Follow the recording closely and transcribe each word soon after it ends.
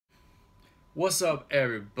What's up,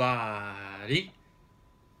 everybody?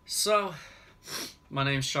 So, my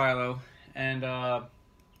name's Shiloh, and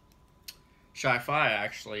Shi-Fi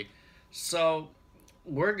actually. So,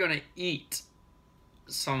 we're gonna eat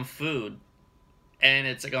some food, and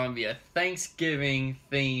it's gonna be a Thanksgiving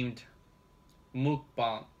themed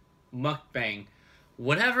mukbang.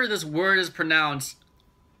 Whatever this word is pronounced,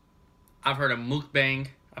 I've heard of mukbang,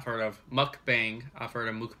 I've heard of mukbang, I've heard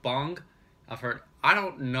of mukbang, I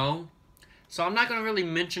don't know. So I'm not going to really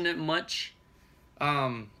mention it much.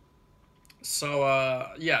 Yeah,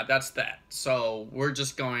 that's that. So we're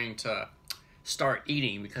just going to start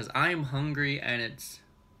eating because I'm hungry and it's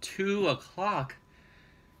 2 o'clock.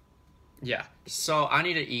 Yeah, so I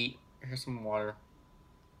need to eat. Here's some water.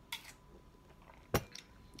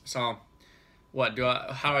 So, how do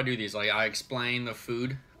I do these? Like, I explain the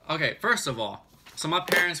food. Okay, first of all, so my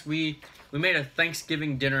parents, we made a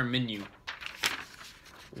Thanksgiving dinner menu.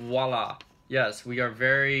 Voila. Yes, we are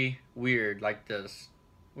very weird like this.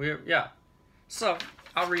 Yeah. So,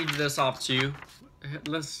 I'll read this off to you.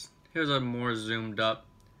 Here's a more zoomed up.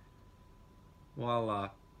 Voila.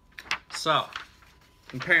 So,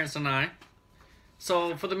 my parents and I.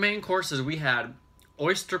 So, for the main courses, we had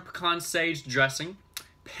oyster pecan sage dressing,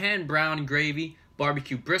 pan brown gravy,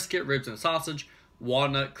 barbecue brisket, ribs and sausage,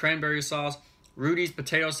 walnut cranberry sauce, Rudy's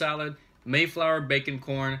potato salad, Mayflower bacon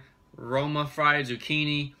corn, Roma fried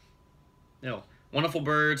zucchini, wonderful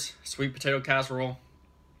birds, sweet potato casserole,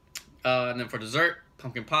 and then for dessert,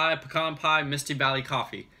 pumpkin pie, pecan pie, Misty Valley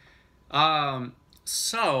coffee.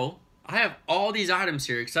 So I have all these items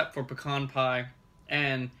here except for pecan pie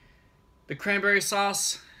and the cranberry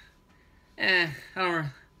sauce. I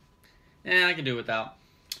can do without.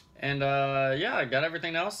 And yeah, I got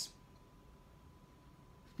everything else.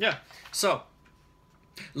 Yeah, so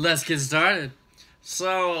let's get started.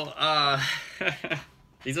 So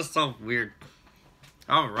these are so weird.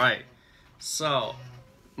 Alright, so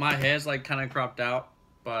my head's like kind of cropped out,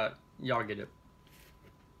 but y'all get it.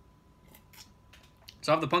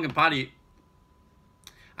 So I have the pumpkin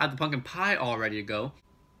pie all ready to go.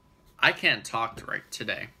 I can't talk right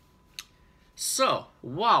today. So,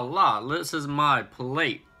 voila, this is my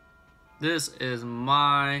plate. This is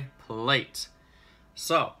my plate.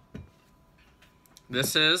 So,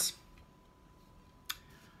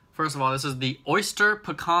 first of all, this is the oyster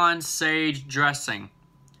pecan sage dressing.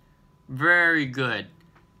 Very good.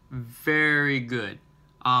 Very good.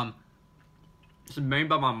 It's made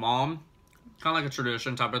by my mom. Kind of like a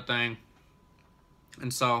tradition type of thing.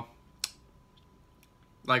 And so,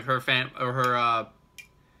 like her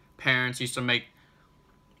parents used to make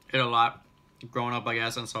it a lot growing up, I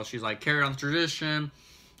guess. And so she's like carried on the tradition,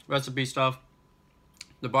 recipe stuff.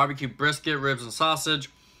 The barbecue brisket, ribs and sausage.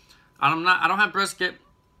 I don't have brisket.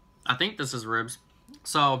 I think this is ribs.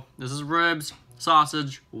 So this is ribs,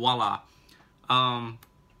 sausage, voila.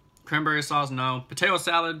 Cranberry sauce, no. Potato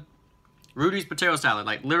salad, Rudy's potato salad,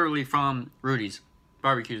 like literally from Rudy's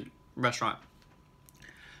barbecue restaurant.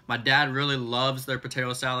 My dad really loves their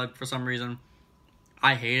potato salad for some reason.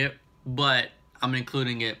 I hate it, but I'm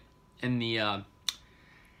including it in the, I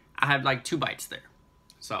have like 2 bites there.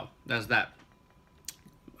 So that's that.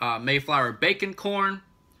 Mayflower bacon corn.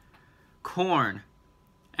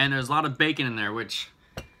 And there's a lot of bacon in there, which,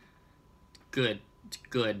 good. It's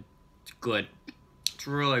good. It's good. It's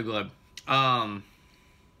really good.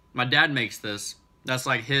 My dad makes this. That's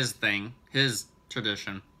like his thing, his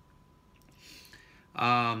tradition.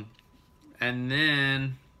 And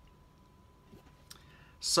then,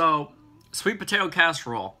 so, sweet potato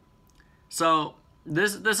casserole. So,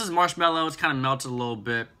 this is marshmallow. It's kind of melted a little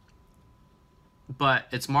bit. But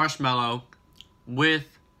it's marshmallow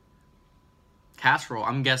with casserole,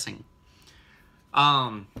 I'm guessing.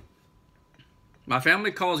 My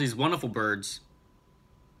family calls these wonderful birds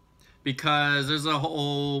because there's a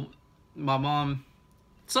whole,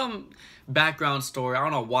 some background story. I don't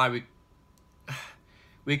know why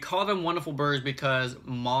we call them wonderful birds because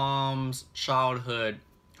mom's childhood,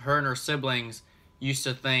 her and her siblings used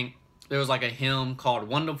to think there was like a hymn called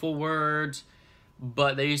Wonderful Words,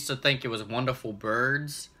 but they used to think it was wonderful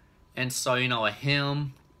birds. And so, a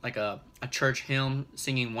hymn, like a church hymn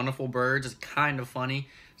singing wonderful birds is kind of funny.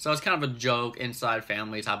 So it's kind of a joke, inside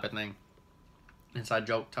family type of thing. Inside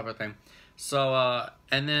joke type of thing. So,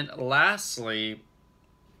 and then lastly,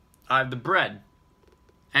 I have the bread.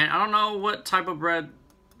 And I don't know what type of bread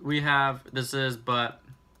this is, but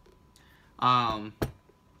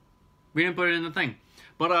we didn't put it in the thing.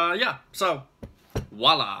 But yeah, so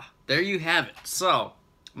voila, there you have it. So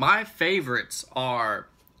my favorites are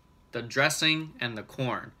the dressing and the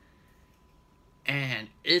corn. And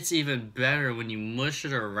it's even better when you mush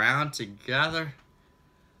it around together.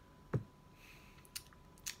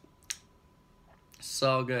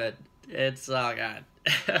 So good. It's so good.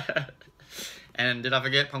 And did I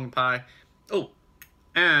forget pumpkin pie? Oh,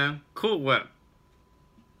 and Cool Whip.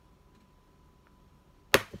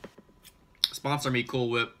 Sponsor me, Cool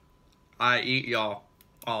Whip. I eat y'all.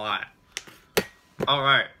 Alright.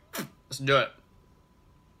 Alright. Let's do it.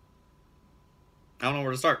 I don't know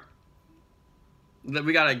where to start.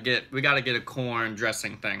 We gotta get a corn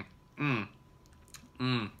dressing thing.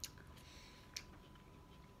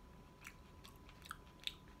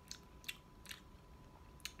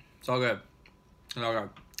 It's all good. It's all good.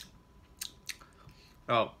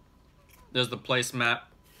 Oh, there's the placemat.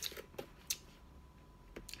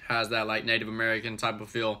 Has that like Native American type of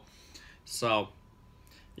feel. So,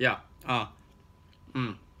 yeah. So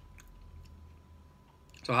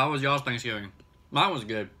how was y'all's Thanksgiving? Mine was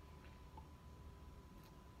good.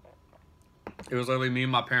 It was literally me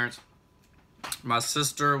and my parents. My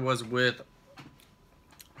sister was with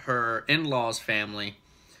her in-laws family.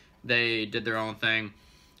 They did their own thing.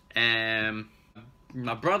 And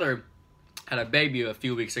my brother had a baby a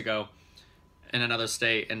few weeks ago in another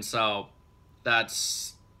state. And so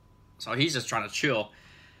so he's just trying to chill.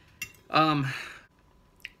 The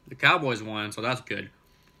Cowboys won, so that's good.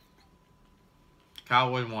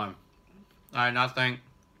 Cowboys won. I did not think...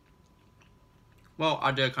 Well,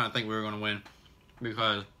 I did kind of think we were going to win.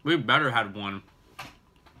 Because we better had won.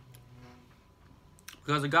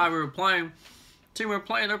 Because the guy we were playing... team we were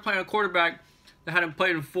playing, they're playing a quarterback that hadn't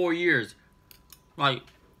played in 4 years. Like,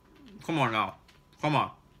 come on now. Come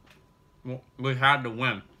on. We had to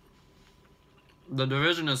win. The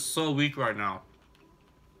division is so weak right now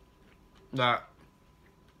that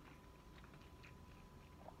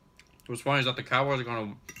what's funny is that the Cowboys are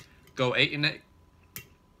going to go 8-8.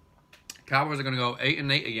 Cowboys are going to go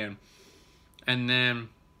 8-8 again. And then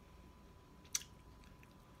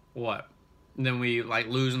what? And then we like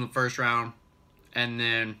lose in the first round. And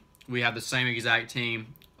then we have the same exact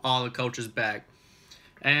team. All the coaches back.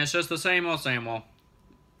 And it's just the same old, same old.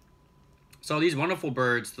 So these wonderful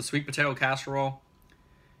birds, the sweet potato casserole,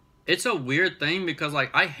 it's a weird thing because like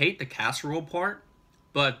I hate the casserole part,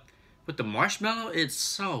 but with the marshmallow, it's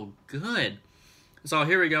so good. So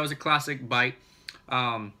here we go, it's a classic bite.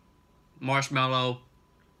 Marshmallow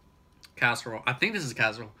casserole. I think this is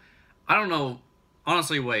casserole. I don't know.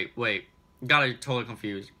 Honestly, wait. Got it totally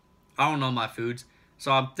confused. I don't know my foods.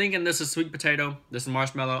 So I'm thinking this is sweet potato, this is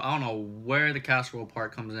marshmallow. I don't know where the casserole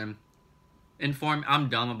part comes in. Inform, I'm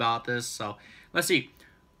dumb about this, so let's see.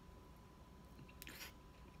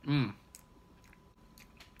 I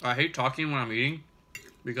hate talking when I'm eating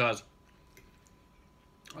because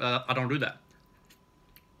I don't do that.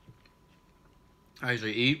 I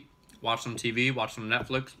usually eat, watch some TV, watch some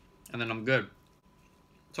Netflix, and then I'm good.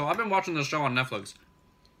 So I've been watching this show on Netflix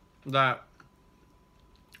that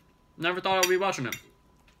never thought I'd be watching it.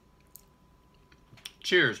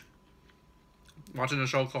 Cheers. Watching a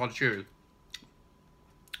show called Cheers.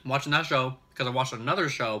 I'm watching that show because I watched another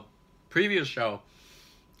show, previous show,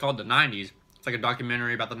 called The 90s. It's like a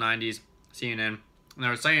documentary about the 90s, CNN. And they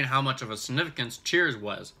were saying how much of a significance Cheers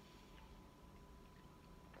was.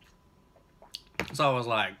 So I was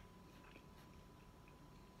like,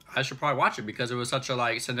 I should probably watch it because it was such a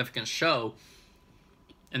like significant show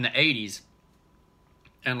in the 80s.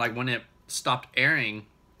 And like when it stopped airing,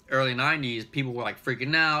 early 90s, people were like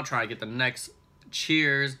freaking out, trying to get the next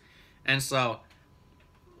Cheers. And so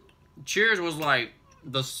Cheers was like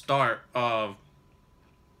the start of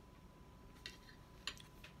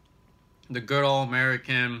the good old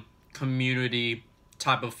American community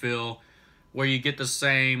type of feel where you get the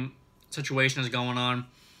same situations going on.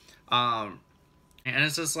 And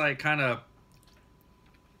it's just like kind of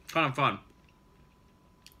fun.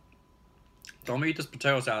 So I'm gonna eat this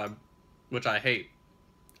potato salad, which I hate.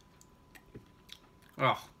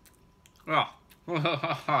 Yeah.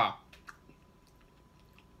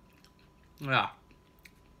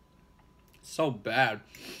 So bad.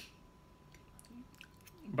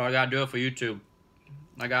 But I gotta do it for YouTube.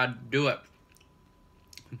 I gotta do it.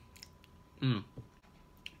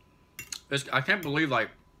 I can't believe like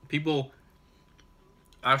people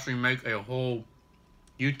actually make a whole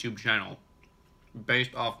YouTube channel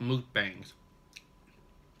based off mukbangs.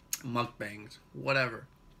 Mukbangs. Whatever.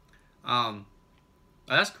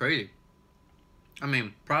 That's crazy. I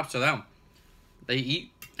mean, props to them. They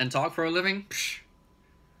eat and talk for a living. Psh.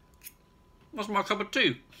 What's my cup of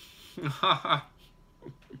tea? The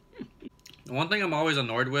one thing I'm always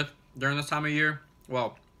annoyed with during this time of year,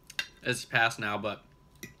 well, it's past now, but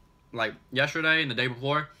like yesterday and the day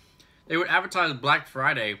before, They would advertise Black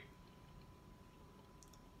Friday.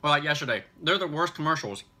 Well, like yesterday. They're the worst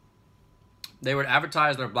commercials. They would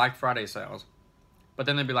advertise their Black Friday sales. But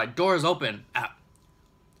then they'd be like, doors open at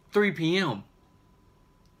 3 p.m.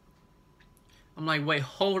 I'm like, wait,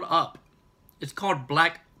 hold up. It's called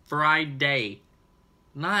Black Friday,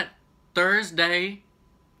 not Thursday.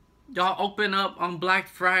 Y'all open up on Black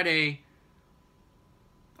Friday.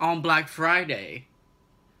 On Black Friday.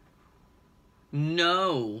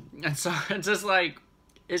 No. And so it's just like,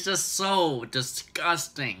 it's just so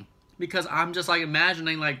disgusting. Because I'm just like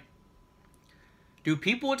imagining, like, do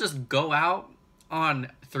people just go out on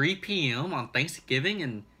 3 p.m. on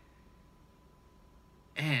Thanksgiving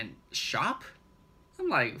and shop? I'm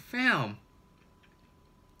like, fam,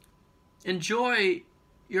 enjoy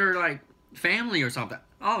your, like, family or something.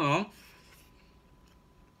 I don't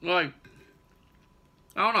know. Like,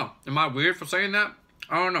 I don't know. Am I weird for saying that?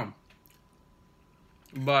 I don't know.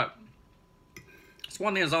 But it's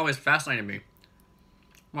one thing that's always fascinated me.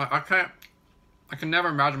 Like, I can never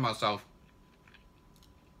imagine myself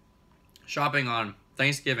shopping on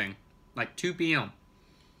Thanksgiving, like 2 p.m.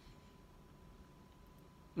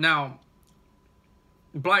 Now,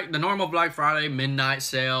 the normal Black Friday midnight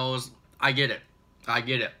sales, I get it. I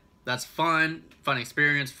get it. That's fun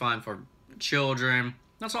experience, fun for children.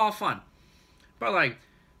 That's all fun. But like,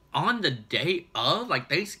 on the day of, like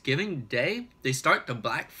Thanksgiving Day, they start the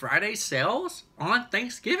Black Friday sales on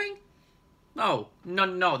Thanksgiving? No.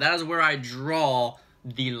 That is where I draw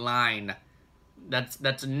the line. That's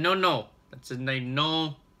a no. That's a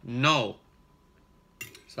no.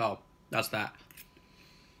 So, that's that.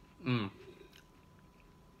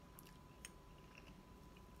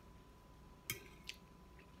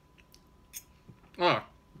 Oh,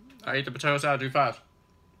 I ate the potato salad too fast.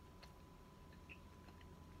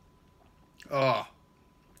 Why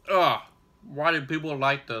do people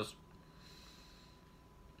like this?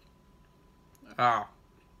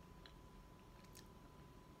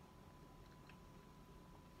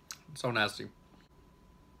 So nasty.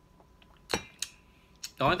 The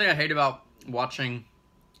only thing I hate about watching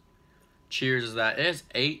Cheers is that it is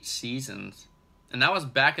 8 seasons. And that was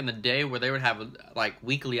back in the day where they would have like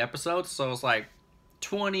weekly episodes. So it's like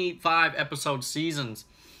 25 episode seasons.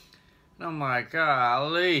 And I'm like,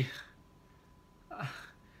 golly.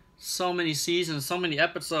 So many seasons, so many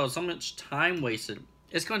episodes, so much time wasted.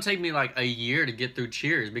 It's going to take me like a year to get through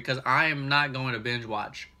Cheers because I am not going to binge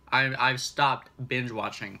watch. I've stopped binge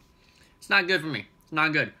watching. It's not good for me. It's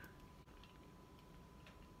not good.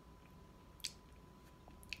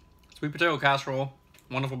 Sweet potato casserole,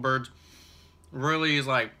 Wonderful Birds, really is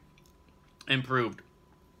like improved.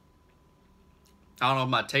 I don't know if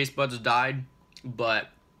my taste buds died, but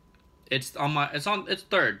it's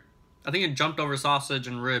third. I think it jumped over sausage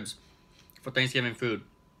and ribs for Thanksgiving food.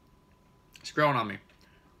 It's growing on me.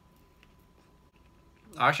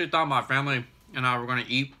 I actually thought my family and I were going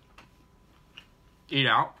to eat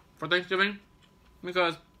out for Thanksgiving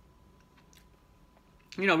because,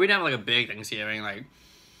 you know, we didn't have like a big Thanksgiving. Like,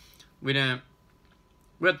 we had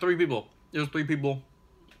 3 people. It was 3 people.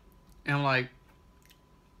 And I'm like,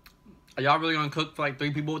 are y'all really going to cook for like 3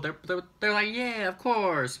 people? They're like, yeah, of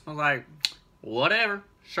course. I was like, whatever.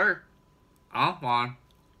 Sure. I'm fine.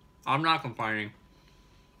 I'm not complaining.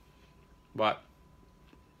 But,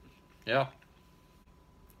 yeah.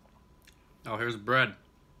 Oh, here's bread.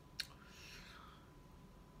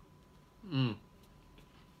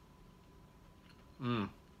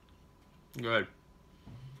 Good.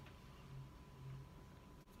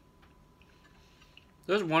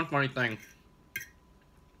 There's one funny thing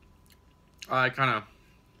I kind of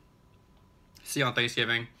see on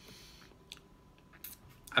Thanksgiving.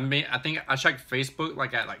 I think I checked Facebook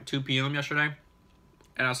like at like 2 p.m. yesterday,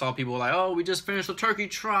 and I saw people like, oh, we just finished the turkey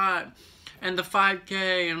trot and the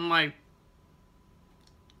 5K, and I'm like,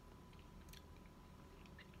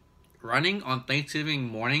 running on Thanksgiving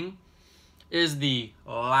morning is the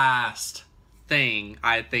last thing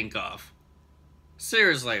I think of.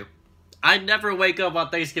 Seriously, I never wake up on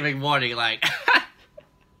Thanksgiving morning like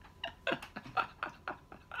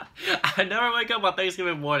I never wake up on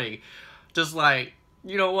Thanksgiving morning just like,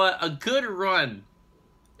 you know what? A good run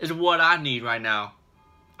is what I need right now.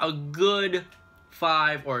 A good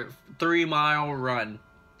 5 or 3 mile run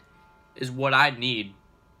is what I need.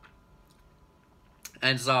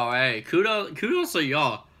 And so, hey, kudos to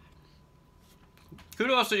y'all.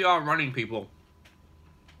 Kudos to y'all running people.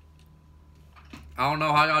 I don't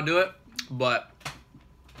know how y'all do it, but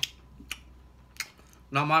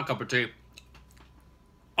not my cup of tea.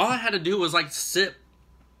 All I had to do was like sit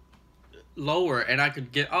lower and I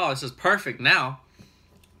could get, oh, this is perfect now.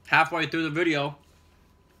 Halfway through the video,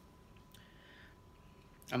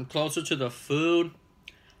 I'm closer to the food.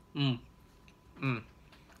 Mmm. Mmm.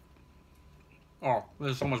 Oh,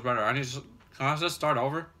 this is so much better. Can I just start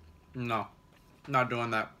over? No. Not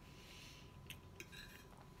doing that.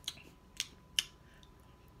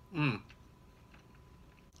 Mmm.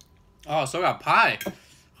 Oh, so got pie.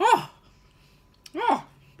 Oh. Oh.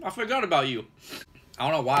 I forgot about you. I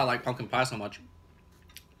don't know why I like pumpkin pie so much.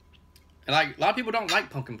 And like, a lot of people don't like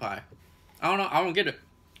pumpkin pie. I don't know. I don't get it.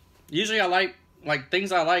 Usually I like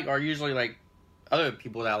things I like are usually like other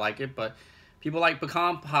people that like it, but people like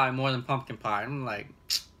pecan pie more than pumpkin pie. I'm like,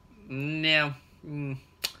 no.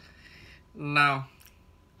 No.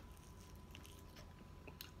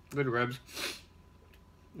 Good ribs.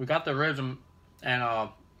 We got the ribs and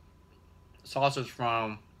sausage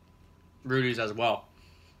from Rudy's as well.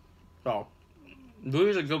 So,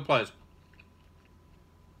 Rudy's a good place.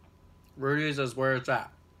 Rudy's is where it's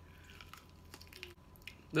at.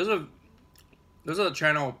 There's a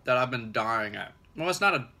channel that I've been dying at. Well, it's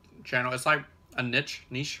not a channel. It's like a niche.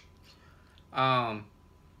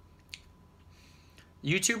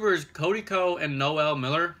 YouTubers Cody Co and Noel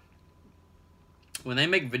Miller, when they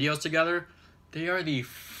make videos together, they are the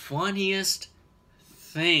funniest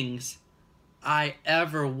things I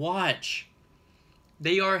ever watch.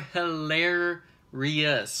 They are hilarious.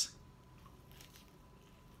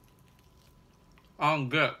 I'm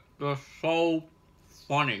good. They're so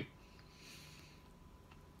funny.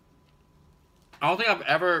 I don't think I've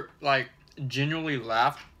ever like genuinely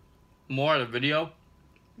laughed more at a video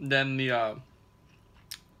than their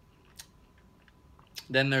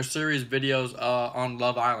series videos on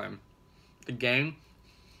Love Island, the game.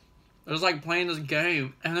 It was like playing this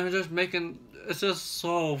game, and they're just making. It's just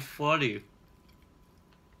so funny.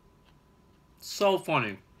 So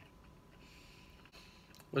funny.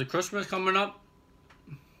 With Christmas coming up,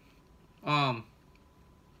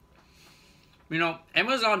 you know,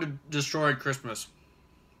 Amazon destroyed Christmas.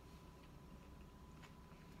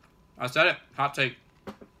 I said it. Hot take.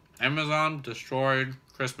 Amazon destroyed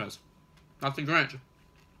Christmas. Not the Grinch.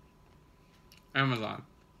 Amazon.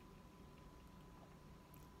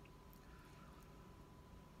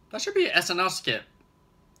 That should be an SNL skit.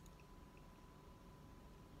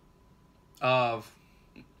 Of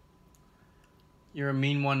you're a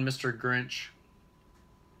mean one, Mr. Grinch.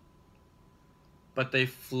 But they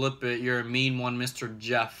flip it. You're a mean one, Mr.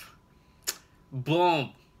 Jeff.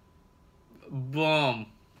 Boom. Boom.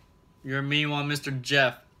 You're a mean one, Mr.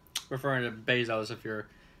 Jeff. Referring to Bezos if you're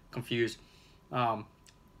confused.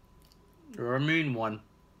 You're a mean one,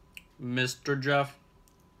 Mr. Jeff.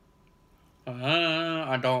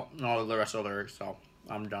 I don't know the rest of the lyrics, so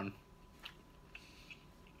I'm done.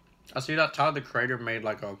 I see that Tyler the Creator made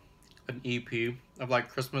like an EP of like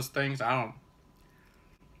Christmas things. I don't.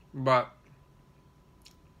 But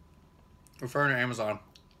referring to Amazon,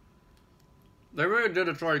 they really did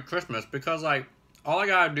destroy Christmas because like all I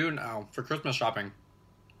gotta do now for Christmas shopping,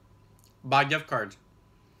 buy gift cards.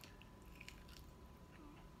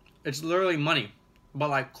 It's literally money, but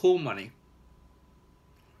like cool money.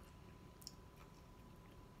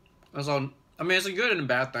 And so, I mean, it's a good and a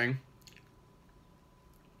bad thing.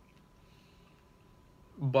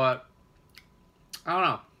 But, I don't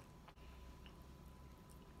know.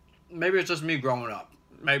 Maybe it's just me growing up.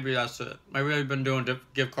 Maybe that's it. Maybe I've been doing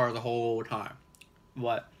gift cards the whole time.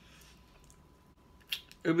 But,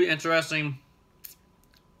 it would be interesting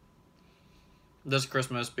this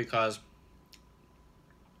Christmas because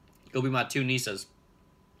it'll be my two nieces.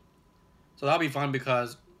 So that'll be fun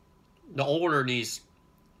because the older niece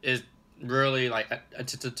is really like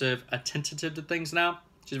attentive to things now.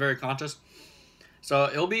 She's very conscious. So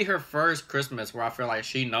it'll be her first Christmas where I feel like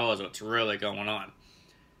she knows what's really going on.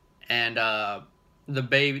 And the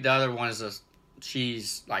other one is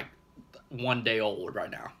she's like 1 day old right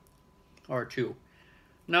now. Or 2.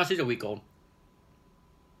 No, she's a week old.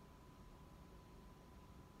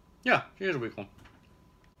 Yeah, she is a week old.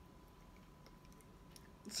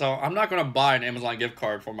 So I'm not gonna buy an Amazon gift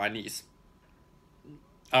card for my niece.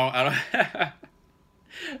 I don't.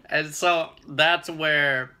 And so that's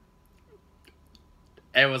where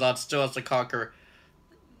Amazon still has to conquer.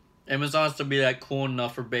 Amazon has to be like cool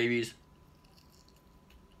enough for babies.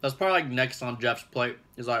 That's probably like next on Jeff's plate.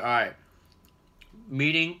 He's like, all right,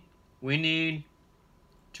 meeting. We need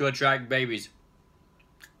to attract babies,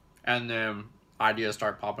 and then ideas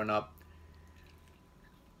start popping up.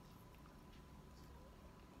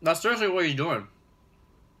 That's seriously what he's doing.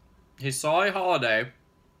 He saw a holiday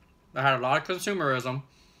that had a lot of consumerism,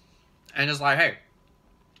 and it's like, hey,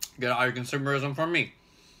 get all your consumerism from me.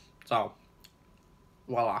 So,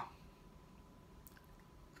 voila.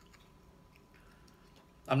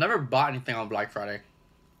 I've never bought anything on Black Friday.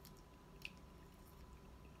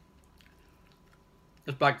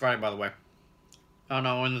 It's Black Friday, by the way. I don't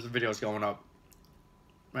know when this video is going up.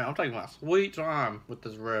 Man, I'm taking my sweet time with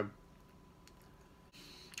this rib.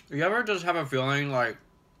 You ever just have a feeling like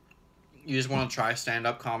you just want to try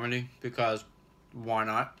stand-up comedy because why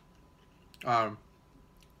not?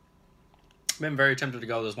 Been very tempted to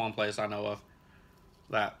go to this one place I know of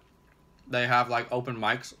that they have like open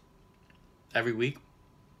mics every week,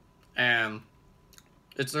 and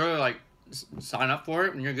it's really like sign up for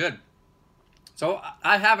it and you're good. So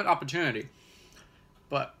I have an opportunity,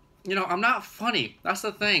 but you know, I'm not funny. That's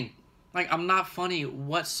the thing. Like, I'm not funny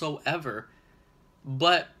whatsoever,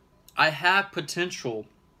 but I have potential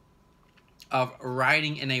of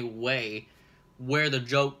writing in a way where the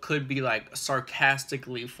joke could be like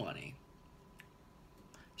sarcastically funny.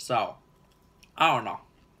 So I don't know.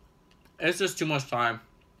 It's just too much time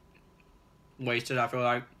wasted, I feel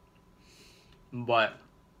like. But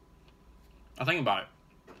I think about it.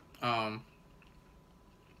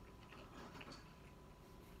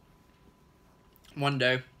 One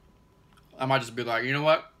day, I might just be like, you know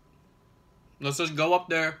what? Let's just go up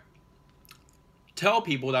there, tell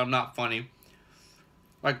people that I'm not funny.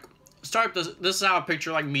 Like, start this is how I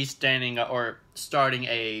picture like me standing up or starting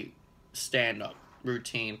a stand-up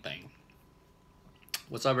routine thing.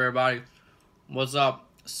 What's up, everybody? What's up?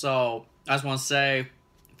 So, I just want to say,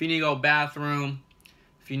 if you need to go bathroom,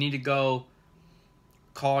 if you need to go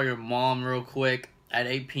call your mom real quick at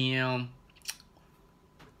 8 p.m.,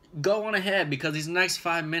 go on ahead, because these next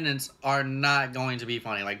 5 minutes are not going to be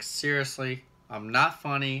funny. Like, seriously, I'm not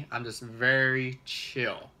funny. I'm just very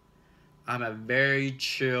chill. I'm a very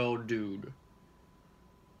chill dude.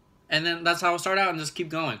 And then that's how I start out and just keep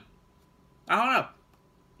going. I don't know.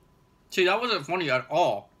 See, that wasn't funny at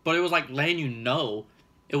all. But it was like letting you know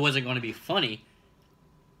it wasn't going to be funny.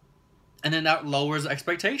 And then that lowers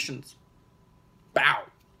expectations. Bow.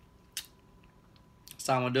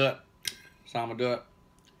 So I'm going to do it.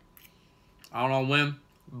 I don't know when,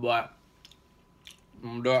 but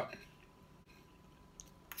I'm going to do it.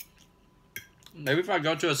 Maybe if I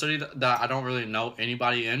go to a city that I don't really know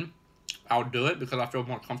anybody in, I'll do it because I feel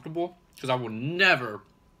more comfortable. Because I will never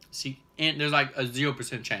see, and there's like a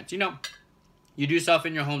 0% chance. You know, you do stuff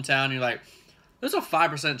in your hometown, and you're like, there's a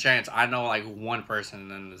 5% chance I know like one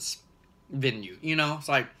person in this venue. You know, it's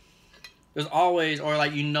like, there's always, or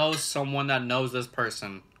like you know someone that knows this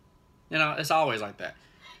person. You know, it's always like that.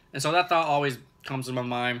 And so that thought always comes to my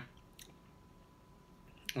mind.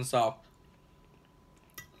 And so,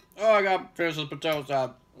 oh, I got finished with potato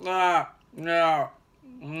salad. No.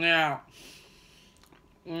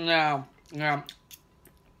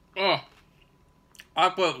 Oh, I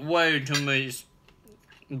put way too many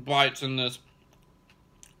bites in this.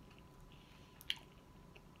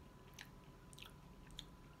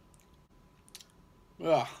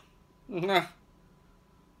 Ugh. Nah.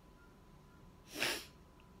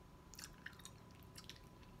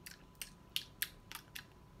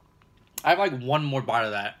 I have like one more bite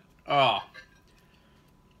of that. Oh.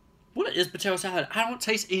 What is potato salad? I don't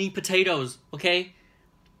taste any potatoes, okay?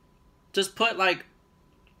 Just put like,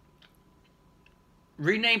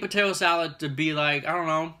 rename potato salad to be like, I don't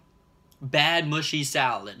know, bad mushy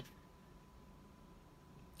salad.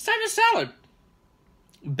 It's not a salad.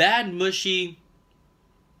 Bad mushy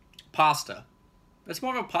pasta. That's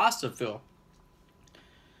more of a pasta feel.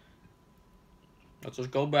 Let's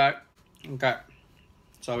just go back. Okay.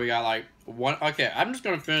 So we got like one. Okay, I'm just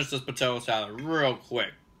going to finish this potato salad real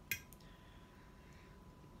quick.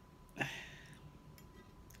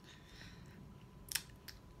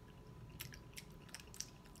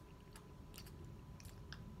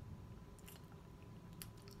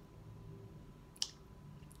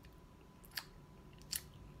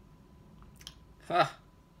 Huh.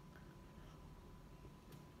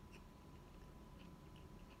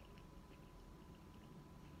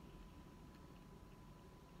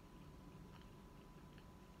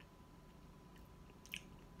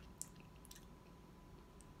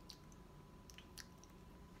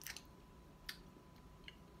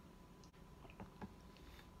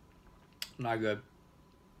 Not good.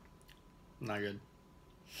 Not good.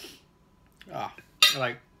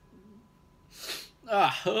 Like.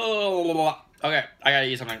 Okay, I gotta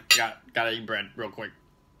eat something. Gotta eat bread real quick.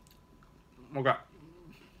 Okay.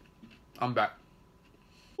 I'm back.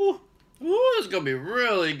 Ooh, this is gonna be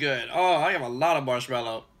really good. Oh, I have a lot of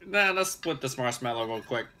marshmallow. Nah, let's split this marshmallow real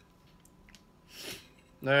quick.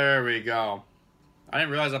 There we go. I didn't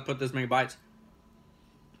realize I put this many bites.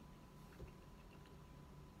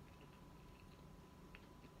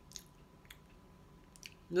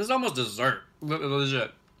 This is almost dessert.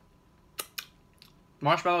 Legit.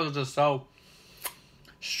 Marshmallows are just so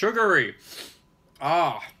sugary.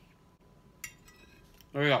 Ah.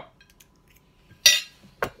 There we go.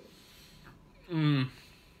 Mmm.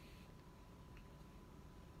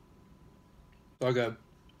 So good.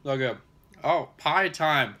 So good. Oh, pie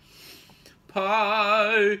time.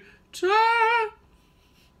 Pie time.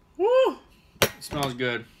 Woo. Smells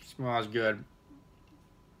good. Smells good.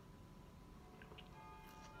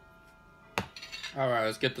 Alright,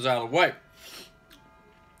 let's get this out of the way.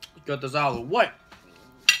 Let's get this out of the way.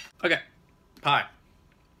 Okay. Pie.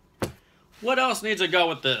 What else needs to go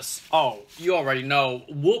with this? Oh, you already know.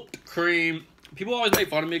 Whooped cream. People always make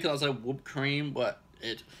fun of me because I say whooped cream, but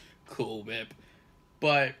it's cool, babe.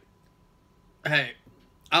 But, hey,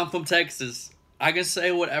 I'm from Texas. I can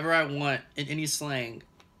say whatever I want in any slang.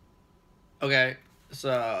 Okay,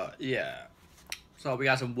 so, yeah. So, we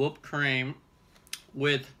got some whooped cream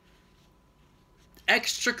with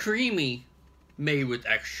extra creamy made with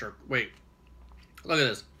extra... Wait, look at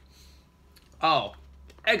this. Oh,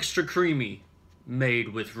 extra creamy made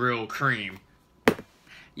with real cream.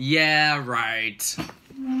 Yeah, right.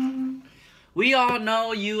 We all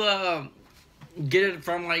know you, get it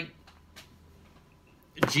from, like,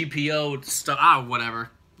 GPO stuff. Ah, whatever.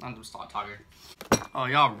 I'm just start talking. Oh,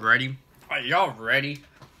 y'all ready? Are y'all ready?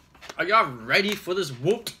 Are y'all ready for this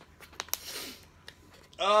whoop?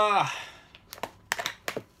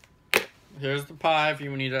 Here's the pie if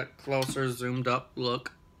you need a closer, zoomed up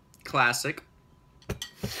look. Classic.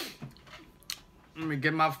 Let me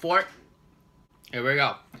get my fork. Here we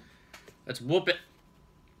go. Let's whoop it.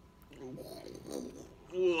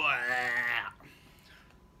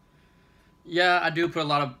 Yeah, I do put a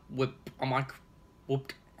lot of whooped on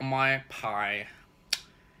my pie.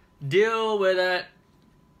 Deal with it.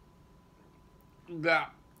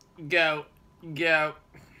 Go.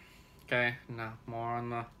 Okay, now more on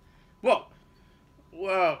the... Whoa.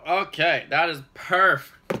 Okay, that is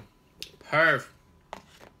perfect.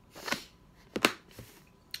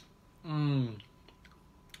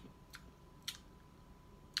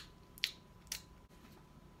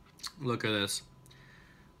 Look at this.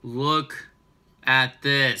 Look at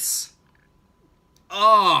this.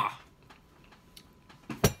 Oh.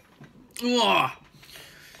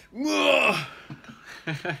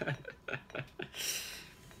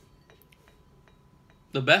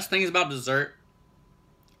 The best things about dessert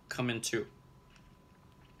come in two.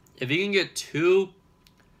 If you can get two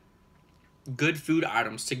good food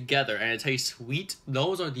items together and it tastes sweet,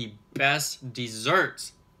 those are the best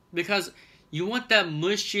desserts. Because you want that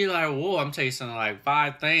mushy, like, whoa, I'm tasting like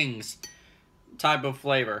 5 things type of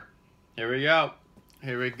flavor. Here we go.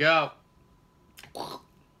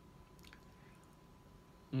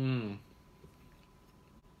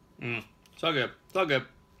 So good.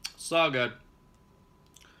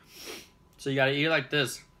 So you gotta eat it like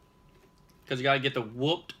this. Because you gotta get the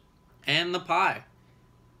whooped and the pie.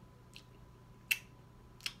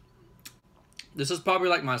 This is probably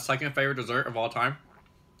like my second favorite dessert of all time.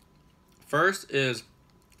 First is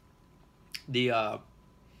the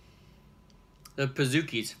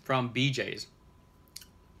Pizookies from BJ's.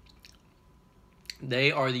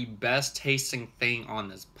 They are the best tasting thing on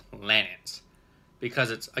this planet. Because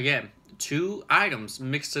it's, again, 2 items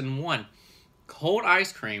mixed in one. Cold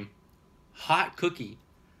ice cream, hot cookie.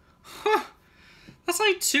 Huh. That's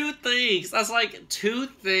like 2 things. That's like 2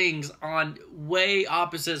 things on way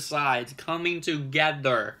opposite sides coming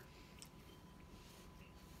together.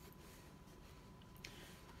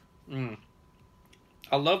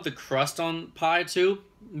 I love the crust on pie too,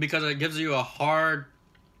 because it gives you a hard,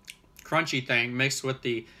 crunchy thing mixed with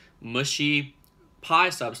the mushy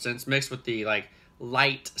pie substance mixed with the like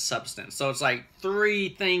light substance. So it's like 3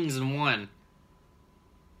 things in one.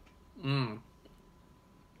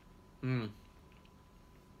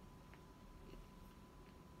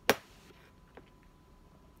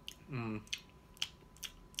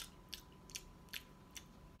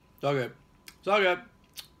 So good.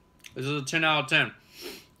 This is a 10 out of 10.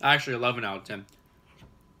 Actually, 11 out of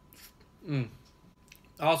 10.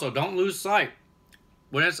 Also, don't lose sight.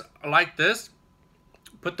 When it's like this,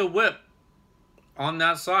 put the whip on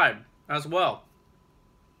that side as well.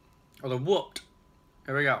 Or the whooped.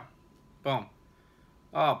 Here we go. Boom.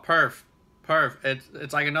 Oh, perf.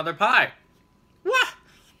 It's like another pie. What?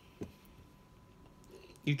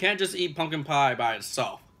 You can't just eat pumpkin pie by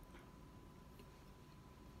itself.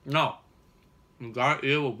 No. You gotta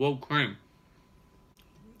eat it with whipped cream.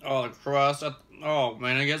 Oh, the crust. Oh,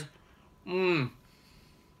 man, I guess.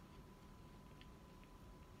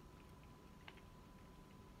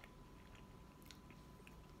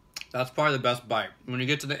 That's probably the best bite. When you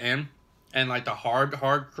get to the end, and like the hard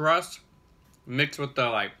crust, mixed with the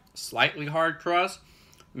like slightly hard crust,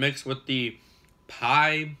 mixed with the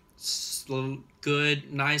pie,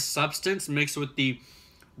 good, nice substance mixed with the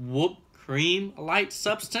whoop cream light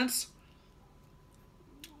substance.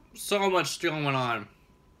 So much going on.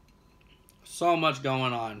 So much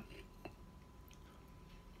going on.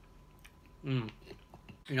 You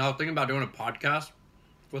know, thinking about doing a podcast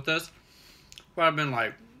with this, but I've been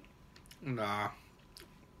like, nah,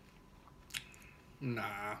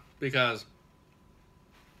 because,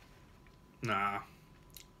 I've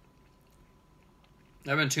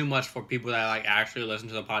been too much for people that like actually listen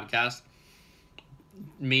to the podcast.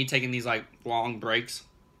 Me taking these like long breaks.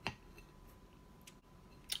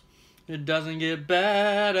 It doesn't get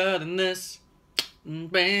better than this.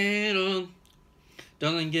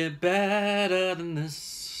 Doesn't get better than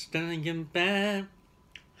this. Doesn't get bad.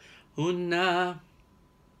 Oh, nah.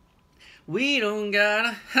 We don't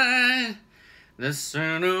gotta hide. This.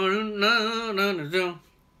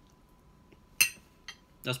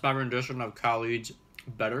 That's my rendition of Khalid's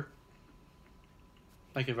Better.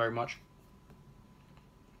 Thank you very much.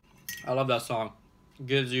 I love that song. It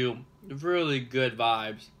gives you really good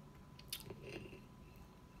vibes.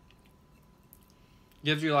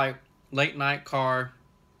 Gives you like late night car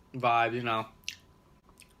vibe, you know.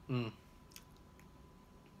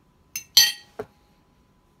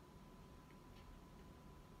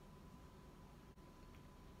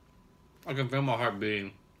 I can feel my heart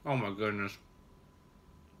beating. Oh my goodness.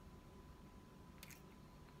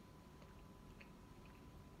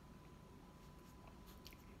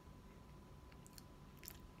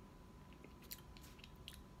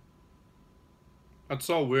 That's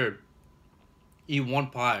so weird. Eat one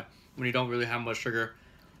pie when you don't really have much sugar.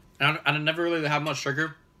 And I never really have much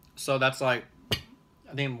sugar, so that's like,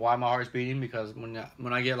 I think why my heart's beating, because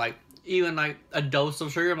when I get like even like a dose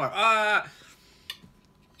of sugar, I'm like,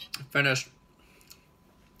 finished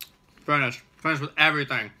with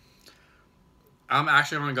everything. I'm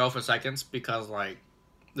actually gonna go for seconds because like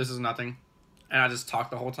this is nothing, and I just talk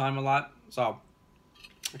the whole time a lot, so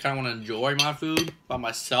I kind of want to enjoy my food by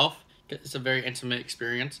myself. It's a very intimate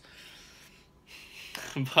experience.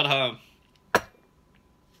 But I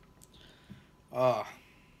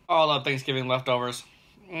love Thanksgiving leftovers.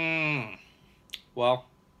 Well,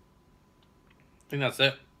 I think that's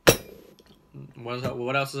it.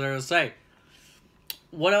 What else is there to say?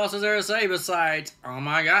 What else is there to say besides, oh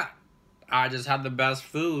my god, I just had the best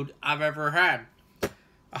food I've ever had.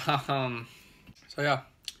 So yeah,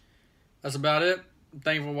 that's about it.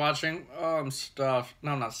 Thank you for watching. Oh, I'm stuffed.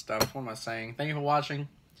 No, I'm not stuffed. What am I saying? Thank you for watching.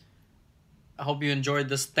 I hope you enjoyed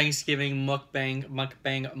this Thanksgiving mukbang,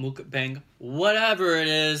 whatever it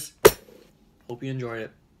is. Hope you enjoyed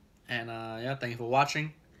it. And yeah, thank you for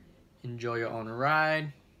watching. Enjoy your own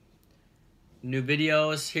ride. New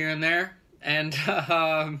videos here and there. And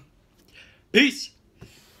peace.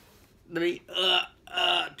 Let me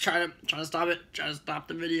try to stop it. Try to stop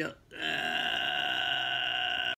the video.